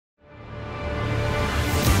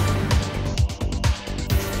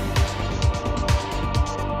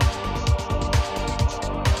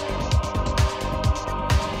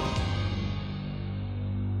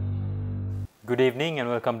Good evening and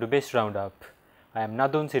welcome to Biz RoundUp. I am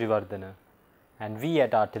Nadun Sirivardhana and we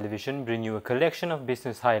at Art Television bring you a collection of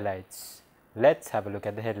business highlights. Let's have a look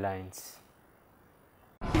at the headlines.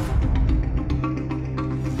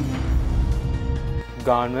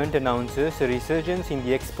 Government announces a resurgence in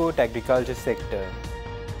the export agriculture sector.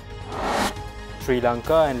 Sri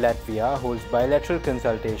Lanka and Latvia holds bilateral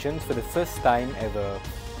consultations for the first time ever.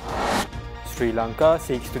 Sri Lanka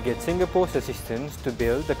seeks to get Singapore's assistance to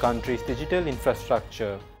build the country's digital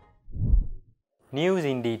infrastructure. News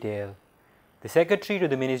in detail. The Secretary to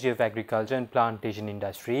the Ministry of Agriculture and Plantation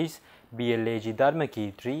Industries, BLAG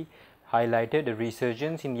Dharmakirti, highlighted a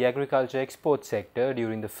resurgence in the agriculture export sector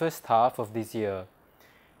during the first half of this year.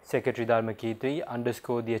 Secretary Dharmakirti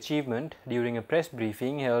underscored the achievement during a press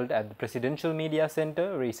briefing held at the Presidential Media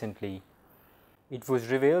Centre recently. It was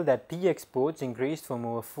revealed that tea exports increased from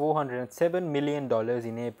over $407 million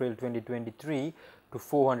in April 2023 to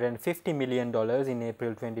 $450 million in April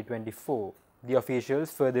 2024. The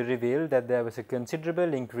officials further revealed that there was a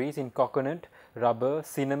considerable increase in coconut, rubber,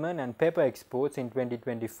 cinnamon and pepper exports in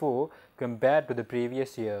 2024 compared to the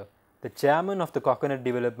previous year. The chairman of the Coconut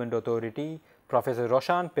Development Authority, Professor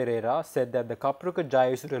Roshan Pereira, said that the Kapruka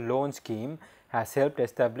Jayasura loan scheme has helped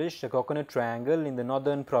establish the coconut triangle in the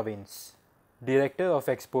northern province. Director of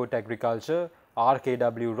Export Agriculture,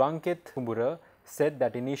 RKW Rankit Kumbura, said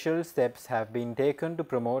that initial steps have been taken to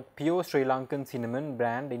promote pure Sri Lankan cinnamon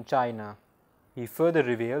brand in China. He further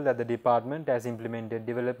revealed that the department has implemented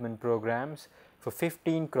development programs for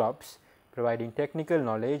 15 crops, providing technical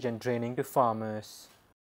knowledge and training to farmers.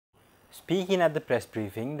 Speaking at the press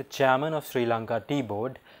briefing, the chairman of Sri Lanka Tea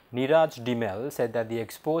Board, Niraj Dimel, said that the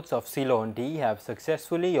exports of Ceylon tea have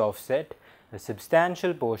successfully offset a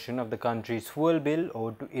substantial portion of the country's fuel bill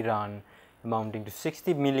owed to Iran, amounting to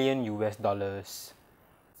 $60 million.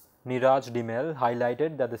 Niraj Dimel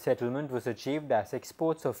highlighted that the settlement was achieved as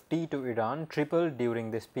exports of tea to Iran tripled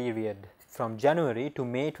during this period. From January to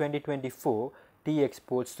May 2024, tea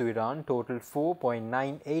exports to Iran totaled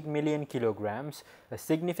 4.98 million kilograms, a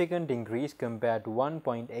significant increase compared to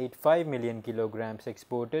 1.85 million kilograms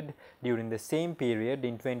exported during the same period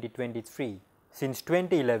in 2023. Since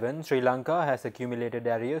 2011, Sri Lanka has accumulated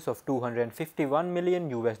arrears of $251 million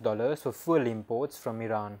for fuel imports from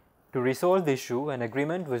Iran. To resolve the issue, an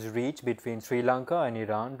agreement was reached between Sri Lanka and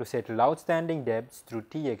Iran to settle outstanding debts through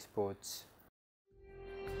tea exports.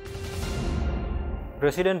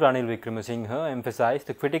 President Ranil Wickremesinghe emphasized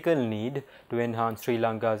the critical need to enhance Sri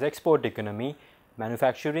Lanka's export economy,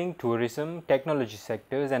 manufacturing, tourism, technology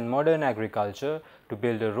sectors and modern agriculture to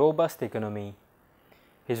build a robust economy.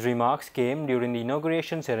 His remarks came during the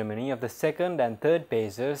inauguration ceremony of the second and third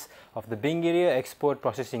phases of the Bingiria Export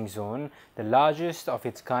Processing Zone, the largest of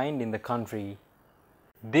its kind in the country.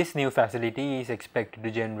 This new facility is expected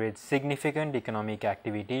to generate significant economic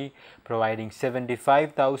activity, providing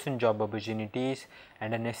 75,000 job opportunities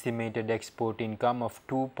and an estimated export income of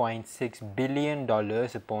 $2.6 billion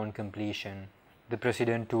upon completion. The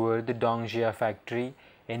President toured the Dongjia factory,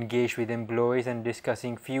 engaged with employees and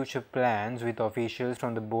discussing future plans with officials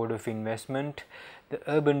from the Board of Investment, the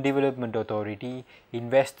Urban Development Authority,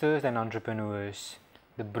 investors and entrepreneurs.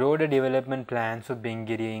 The broader development plans for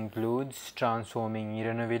Bingiria includes transforming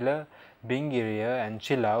Iranavilla, Bingiria and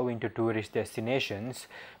Chilau into tourist destinations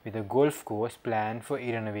with a golf course planned for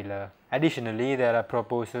Iranavilla. Additionally, there are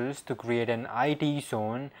proposals to create an IT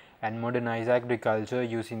zone and modernize agriculture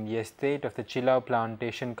using the estate of the Chilau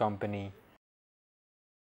Plantation Company.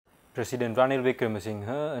 President Ranil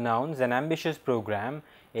Wickremesinghe announced an ambitious program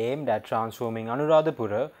aimed at transforming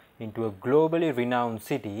Anuradhapura into a globally renowned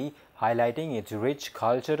city, highlighting its rich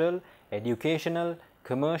cultural, educational,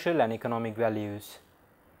 commercial and economic values.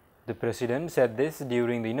 The President said this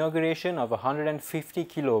during the inauguration of a 150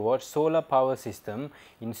 kilowatt solar power system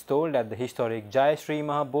installed at the historic Jayashree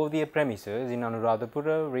Mahabodhiya premises in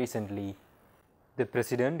Anuradhapura recently. The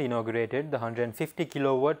President inaugurated the 150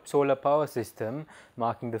 kilowatt solar power system,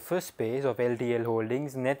 marking the first phase of LTL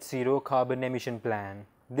Holdings' net zero carbon emission plan.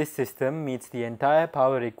 This system meets the entire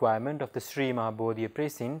power requirement of the Sri Mahabodhiya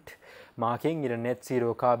precinct, marking it a net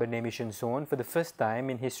zero carbon emission zone for the first time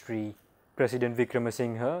in history. President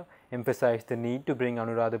Wickremesinghe emphasized the need to bring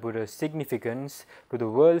Anuradhapura's significance to the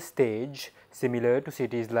world stage, similar to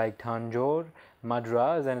cities like Tanjore,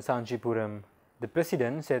 Madras and Sanchipuram. The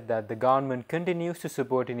President said that the government continues to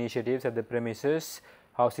support initiatives at the premises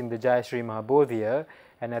housing the Jayashree Mahabodhiya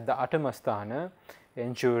and at the Atamasthana,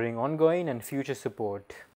 ensuring ongoing and future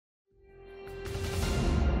support.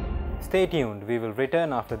 Stay tuned, we will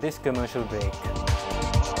return after this commercial break.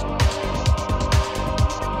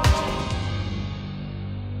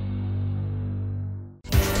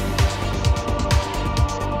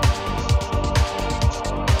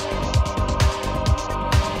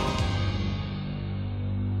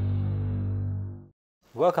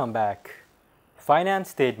 Welcome back. Finance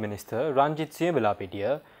State Minister Ranjit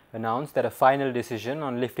Siyambalapitiya announced that a final decision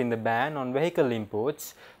on lifting the ban on vehicle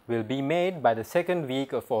imports will be made by the second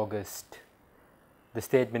week of August. The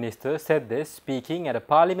State Minister said this speaking at a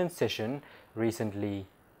Parliament session recently.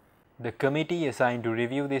 The committee assigned to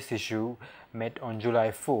review this issue met on July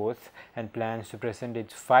 4th and plans to present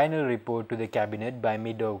its final report to the Cabinet by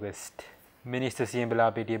mid-August. Minister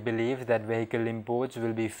Siyambalapitiya believes that vehicle imports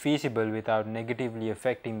will be feasible without negatively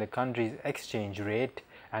affecting the country's exchange rate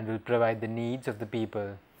and will provide the needs of the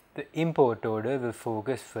people. The import order will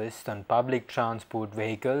focus first on public transport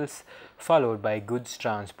vehicles, followed by goods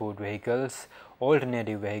transport vehicles,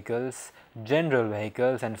 alternative vehicles, general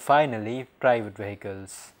vehicles and finally private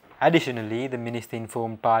vehicles. Additionally, the Minister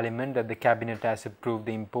informed Parliament that the Cabinet has approved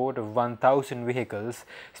the import of 1,000 vehicles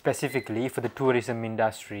specifically for the tourism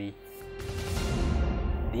industry.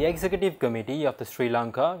 The Executive Committee of the Sri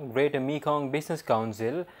Lanka Greater Mekong Business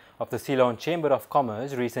Council of the Ceylon Chamber of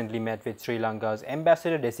Commerce recently met with Sri Lanka's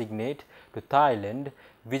Ambassador-designate to Thailand,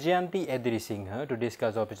 Vijayanthi Edirisinghe, to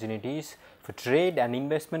discuss opportunities for trade and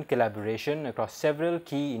investment collaboration across several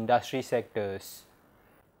key industry sectors.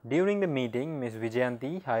 During the meeting, Ms.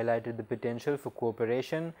 Vijayanthi highlighted the potential for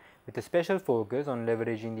cooperation with a special focus on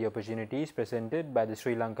leveraging the opportunities presented by the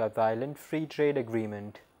Sri Lanka-Thailand Free Trade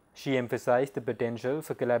Agreement. She emphasized the potential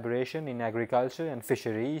for collaboration in agriculture and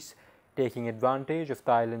fisheries, taking advantage of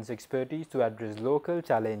Thailand's expertise to address local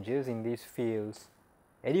challenges in these fields.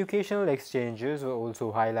 Educational exchanges were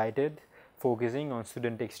also highlighted, focusing on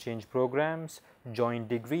student exchange programs, joint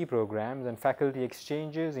degree programs and faculty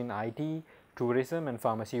exchanges in IT, tourism and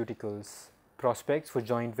pharmaceuticals. Prospects for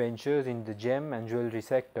joint ventures in the gem and jewelry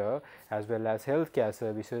sector as well as healthcare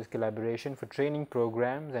services collaboration for training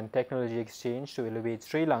programs and technology exchange to elevate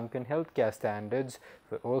Sri Lankan healthcare standards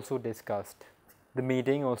were also discussed. The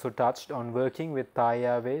meeting also touched on working with Thai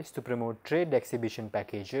Airways to promote trade exhibition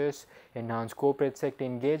packages, enhance corporate sector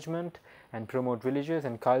engagement and promote religious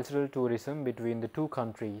and cultural tourism between the two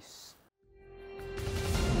countries.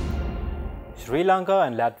 Sri Lanka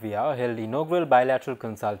and Latvia held inaugural bilateral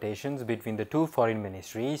consultations between the two foreign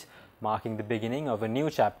ministries, marking the beginning of a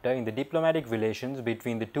new chapter in the diplomatic relations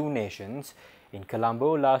between the two nations in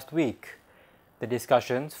Colombo last week. The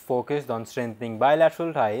discussions focused on strengthening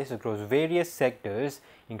bilateral ties across various sectors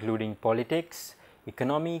including politics,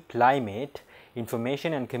 economy, climate,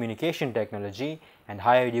 information and communication technology, and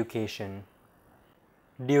higher education.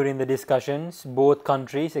 During the discussions, both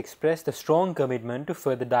countries expressed a strong commitment to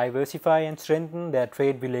further diversify and strengthen their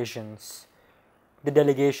trade relations. The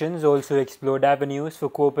delegations also explored avenues for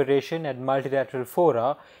cooperation at multilateral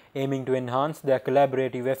fora, aiming to enhance their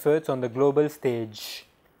collaborative efforts on the global stage.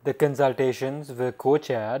 The consultations were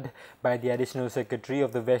co-chaired by the Additional Secretary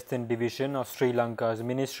of the Western Division of Sri Lanka's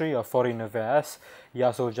Ministry of Foreign Affairs,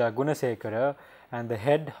 Yasoja Gunasekara, and the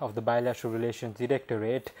head of the Bilateral Relations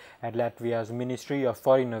Directorate at Latvia's Ministry of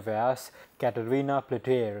Foreign Affairs, Katerina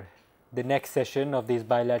Platere. The next session of these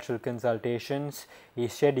bilateral consultations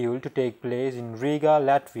is scheduled to take place in Riga,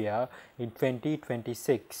 Latvia in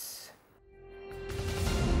 2026.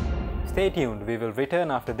 Stay tuned, we will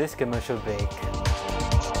return after this commercial break.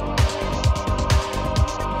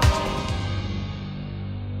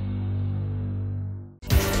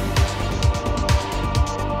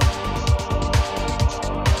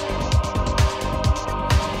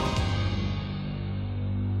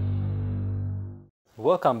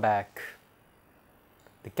 Welcome back.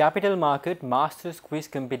 The Capital Market Masters Quiz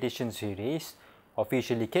Competition Series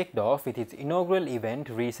officially kicked off with its inaugural event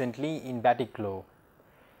recently in Batticaloa.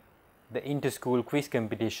 The inter-school quiz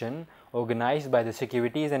competition, organized by the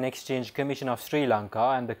Securities and Exchange Commission of Sri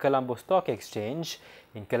Lanka and the Colombo Stock Exchange,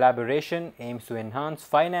 in collaboration aims to enhance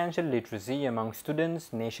financial literacy among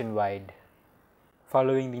students nationwide.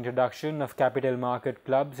 Following the introduction of capital market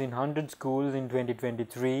clubs in 100 schools in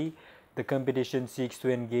 2023, the competition seeks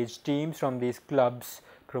to engage teams from these clubs,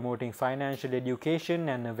 promoting financial education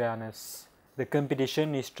and awareness. The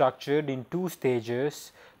competition is structured in two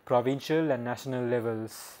stages, provincial and national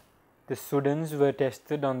levels. The students were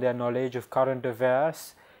tested on their knowledge of current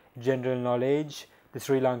affairs, general knowledge, the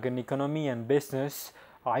Sri Lankan economy and business,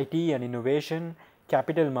 IT and innovation,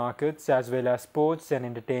 capital markets as well as sports and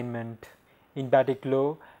entertainment. In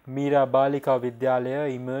Batticaloa, Meera Balika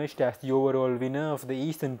Vidyalaya emerged as the overall winner of the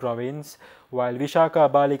Eastern Province, while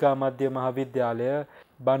Vishaka Balika Madhya Mahavidyalaya,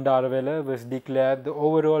 Bandarawala was declared the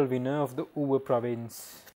overall winner of the Uva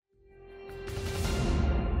Province.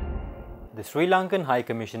 The Sri Lankan High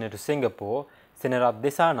Commissioner to Singapore, Senarat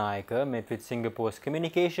Dissanayake, met with Singapore's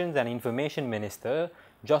Communications and Information Minister,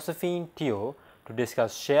 Josephine Teo, to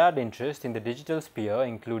discuss shared interest in the digital sphere,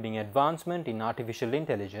 including advancement in artificial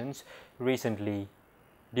intelligence recently.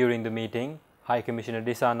 During the meeting, High Commissioner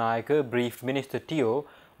Dissanayake briefed Minister Teo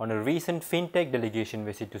on a recent fintech delegation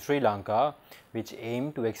visit to Sri Lanka, which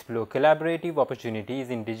aimed to explore collaborative opportunities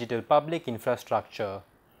in digital public infrastructure.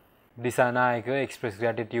 Dissanayake expressed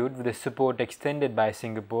gratitude for the support extended by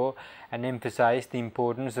Singapore and emphasized the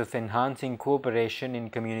importance of enhancing cooperation in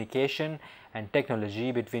communication and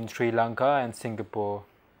technology between Sri Lanka and Singapore.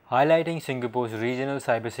 Highlighting Singapore's regional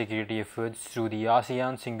cybersecurity efforts through the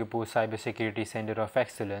ASEAN-Singapore Cybersecurity Centre of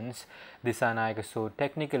Excellence, Dissanayake sought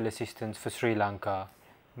technical assistance for Sri Lanka.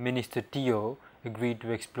 Minister Teo agreed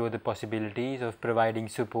to explore the possibilities of providing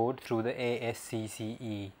support through the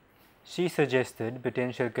ASCCE. She suggested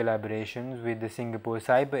potential collaborations with the Singapore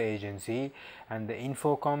Cyber Agency and the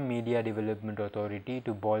Infocom Media Development Authority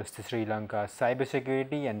to bolster Sri Lanka's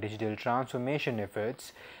cybersecurity and digital transformation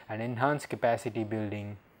efforts and enhance capacity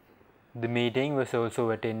building. The meeting was also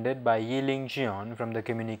attended by Yi Ling Cheon from the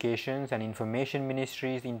Communications and Information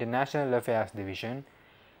Ministry's International Affairs Division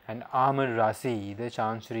and Ahmad Rasi, the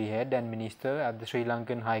Chancery Head and Minister at the Sri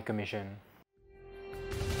Lankan High Commission.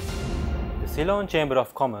 The Ceylon Chamber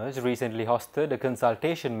of Commerce recently hosted a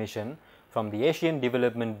consultation mission from the Asian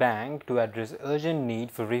Development Bank to address urgent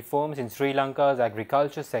need for reforms in Sri Lanka's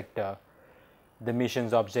agriculture sector. The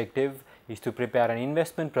mission's objective is to prepare an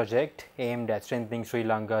investment project aimed at strengthening Sri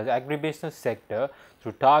Lanka's agribusiness sector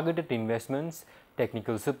through targeted investments,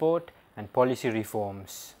 technical support and policy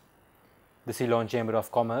reforms. The Ceylon Chamber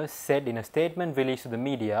of Commerce said in a statement released to the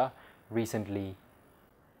media recently.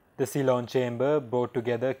 The Ceylon Chamber brought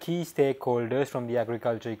together key stakeholders from the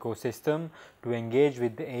agriculture ecosystem to engage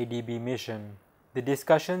with the ADB mission. The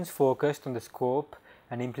discussions focused on the scope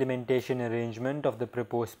and implementation arrangement of the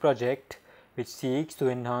proposed project, which seeks to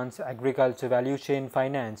enhance agriculture value chain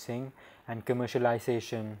financing and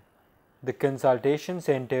commercialization. The consultation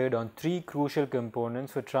centered on three crucial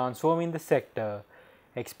components for transforming the sector: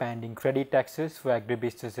 expanding credit access for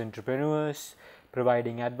agribusiness entrepreneurs,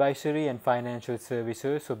 providing advisory and financial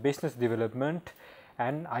services for business development,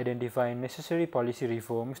 and identifying necessary policy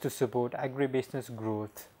reforms to support agribusiness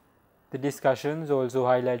growth. The discussions also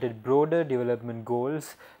highlighted broader development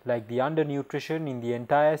goals like the undernutrition in the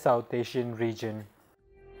entire South Asian region.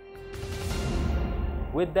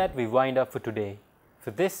 With that, we wind up for today.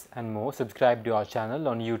 For this and more, subscribe to our channel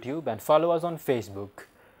on YouTube and follow us on Facebook.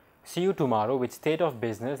 See you tomorrow with State of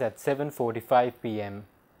Business at 7:45 p.m.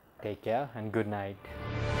 Take care and good night.